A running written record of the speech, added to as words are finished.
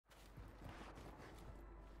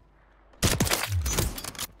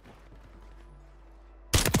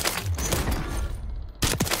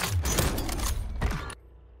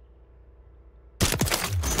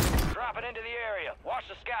into the area. Watch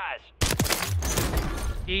the skies.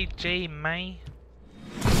 GG, mate.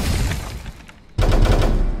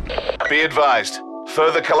 Be advised.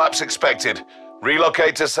 Further collapse expected.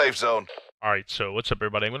 Relocate to safe zone. Alright, so what's up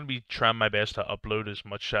everybody? I'm going to be trying my best to upload as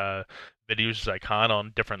much videos as I can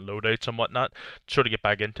on different loadouts and whatnot, to sort of get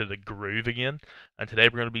back into the groove again. And today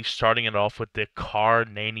we're going to be starting it off with the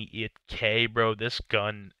Kar98k, bro. This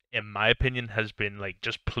gun, in my opinion, has been like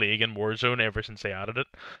just plaguing Warzone ever since they added it.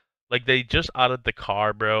 Like, they just added the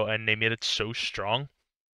car, bro, and they made it so strong.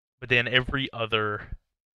 But then every other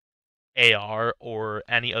AR or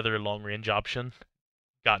any other long range option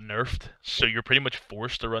got nerfed, so you're pretty much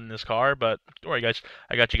forced to run this car. But don't worry guys,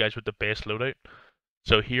 I got you guys with the best loadout.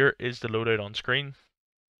 So here is the loadout on screen.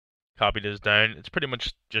 Copy this down. It's pretty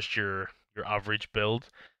much just your average build.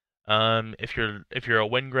 If you're a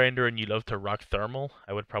wind grinder and you love to rock thermal,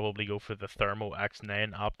 I would probably go for the Thermo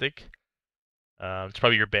X9 optic. It's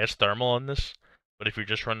probably your best thermal on this. But if you're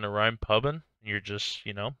just running around pubbing, you're just,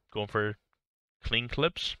 you know, going for clean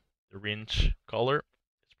clips, the range color,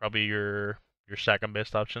 it's probably your second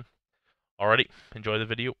best option. Alrighty, enjoy the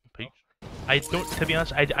video. Peace. To be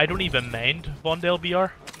honest, I don't even mind Vondel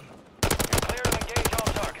BR. Clear to engage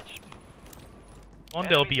all targets.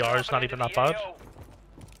 Vondel BR is not even that bad.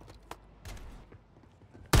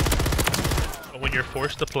 But when you're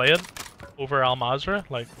forced to play it over Al Mazrah,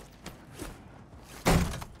 like,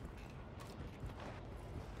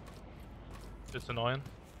 it's annoying.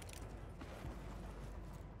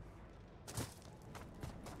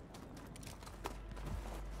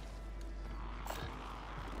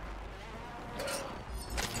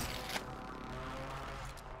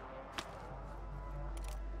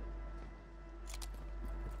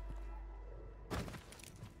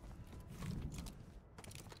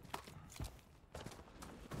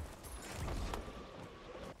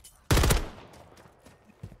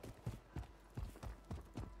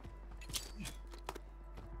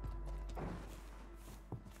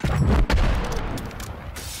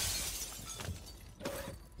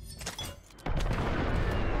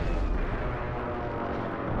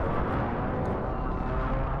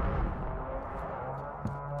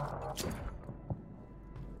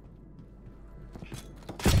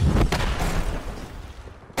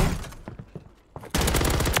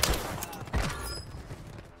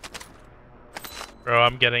 Bro,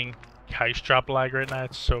 I'm getting kite strap lag right now,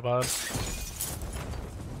 it's so bad.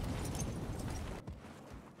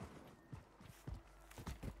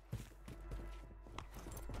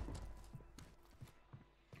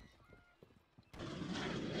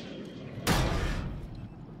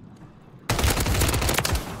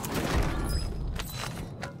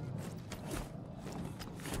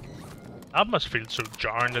 That must feel so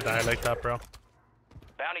jarring to die like that, bro.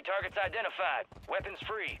 Bounty targets identified. Weapons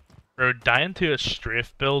free. Bro, dying to a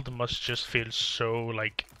strafe build must just feel so,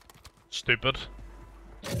 like, stupid.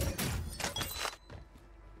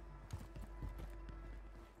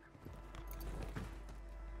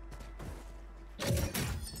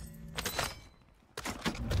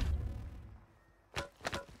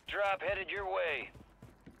 Drop headed your way.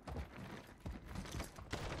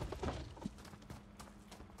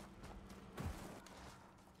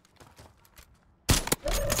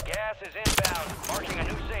 Gas is inbound, marking a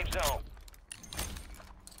new safe zone.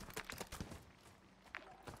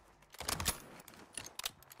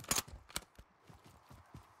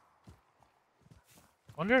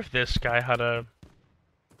 Wonder if this guy had a...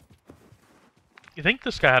 You think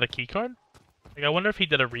this guy had a keycard? Like, I wonder if he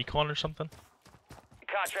did a recon or something. The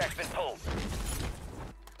contract's been pulled.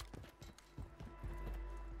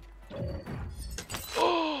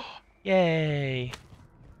 Yay!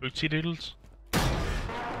 Bootsy doodles.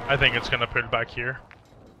 I think it's gonna pull back here.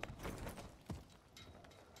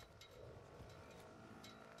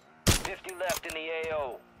 Left in the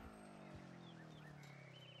AO.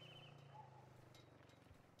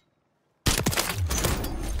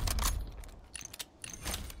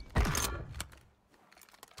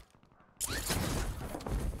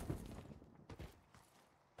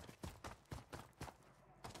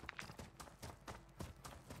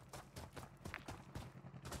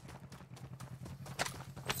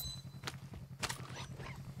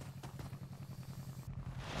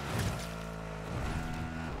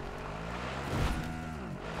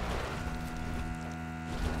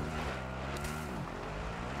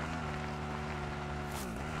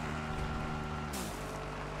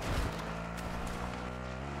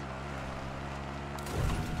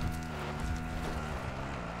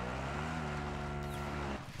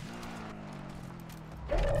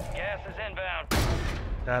 Gas is inbound.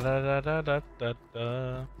 Da da da da da da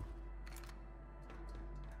da.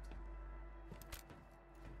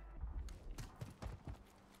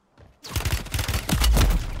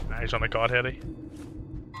 He's on a god heady.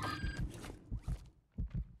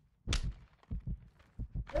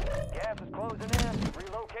 Gas is closing in.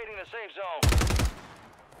 Relocating the safe zone.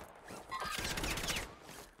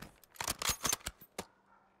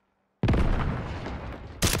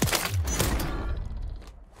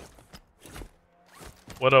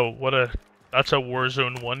 What a, that's a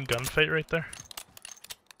Warzone 1 gunfight right there.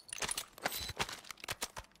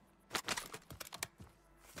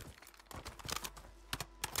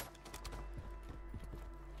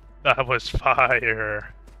 That was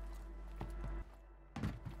fire.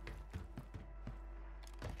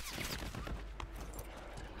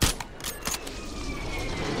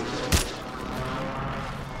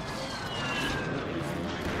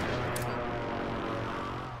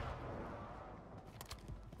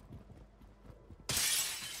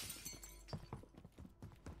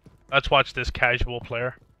 Let's watch this casual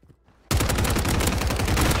player.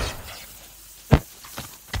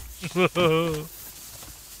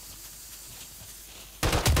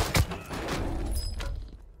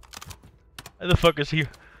 Where the fuck is he?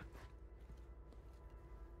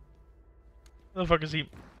 Where the fuck is he?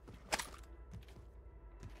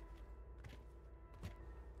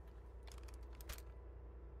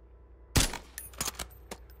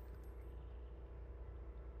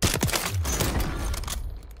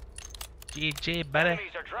 GG, buddy.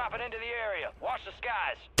 Enemies are dropping into the area. Watch the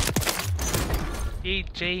skies.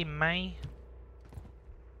 GG, man.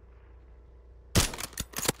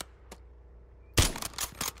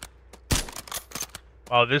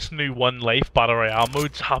 Wow, this new One Life Battle Royale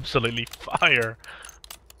mode's absolutely fire.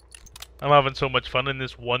 I'm having so much fun in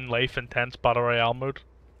this One Life Intense Battle Royale mode.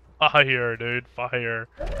 Fire, dude, fire.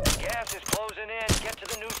 Gas is closing in. Get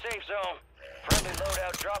to the new safe zone. Friendly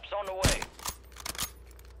loadout drops on the way.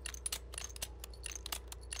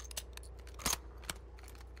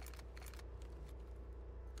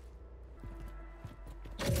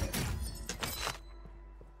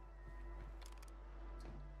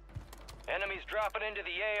 Enemies dropping into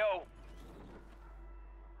the AO.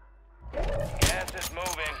 Gas is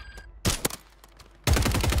moving.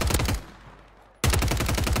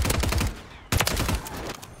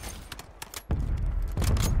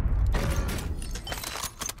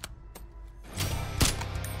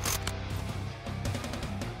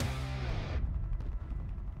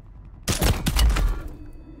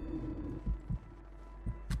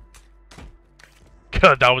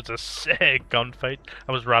 God, that was a sick gunfight.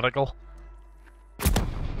 That was radical.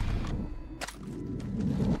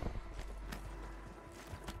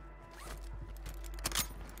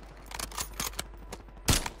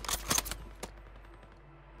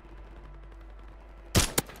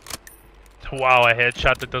 Wow, a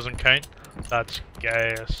headshot that doesn't count? That's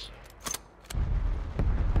gas.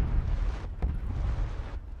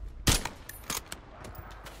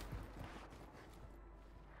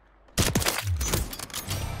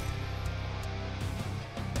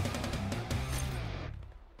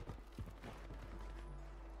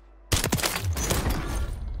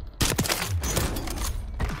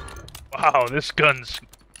 Wow, this gun's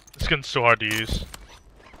so hard to use.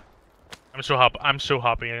 I'm so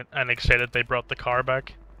happy and excited they brought the car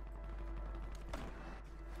back.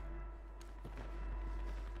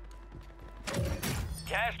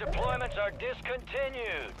 Cash deployments are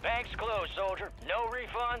discontinued. Banks closed, soldier. No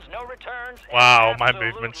refunds, no returns. and Wow, my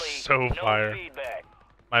absolutely movement's so no fire. feedback.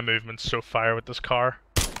 My movement's so fire with this car.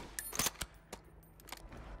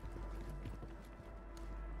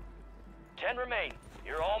 10 remain.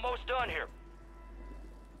 You're almost done here.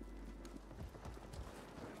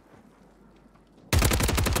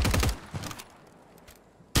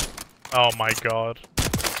 Oh my god.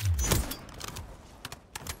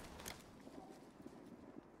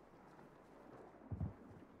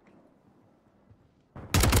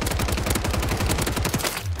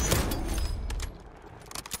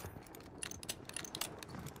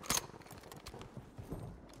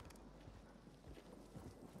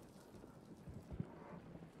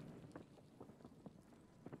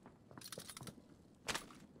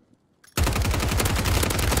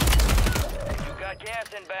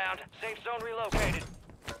 Gas inbound. Safe zone relocated.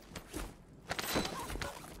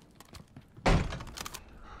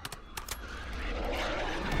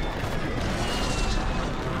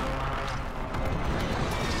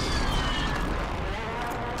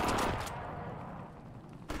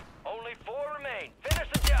 Only 4 remain. Finish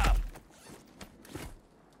the job.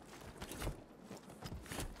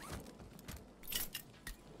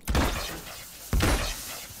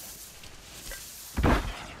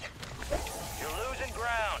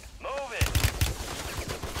 Ground. Move it.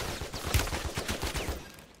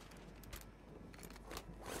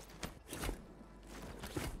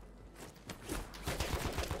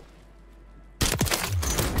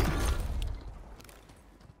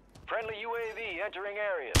 entering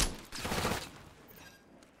area.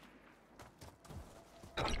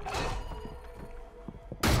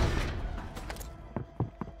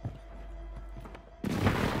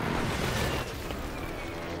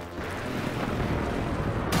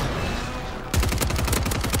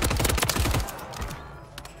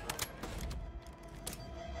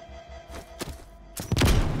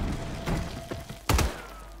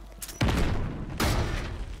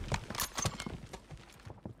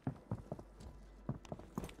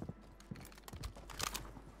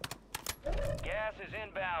 Gas is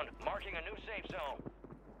inbound, marking a new safe zone.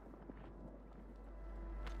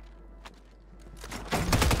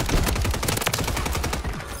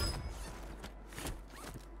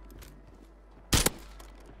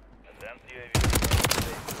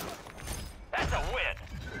 That's a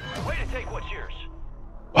win! Way to take what's yours.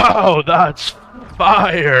 Wow, that's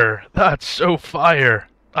fire! That's so fire!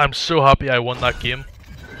 I'm so happy I won that game.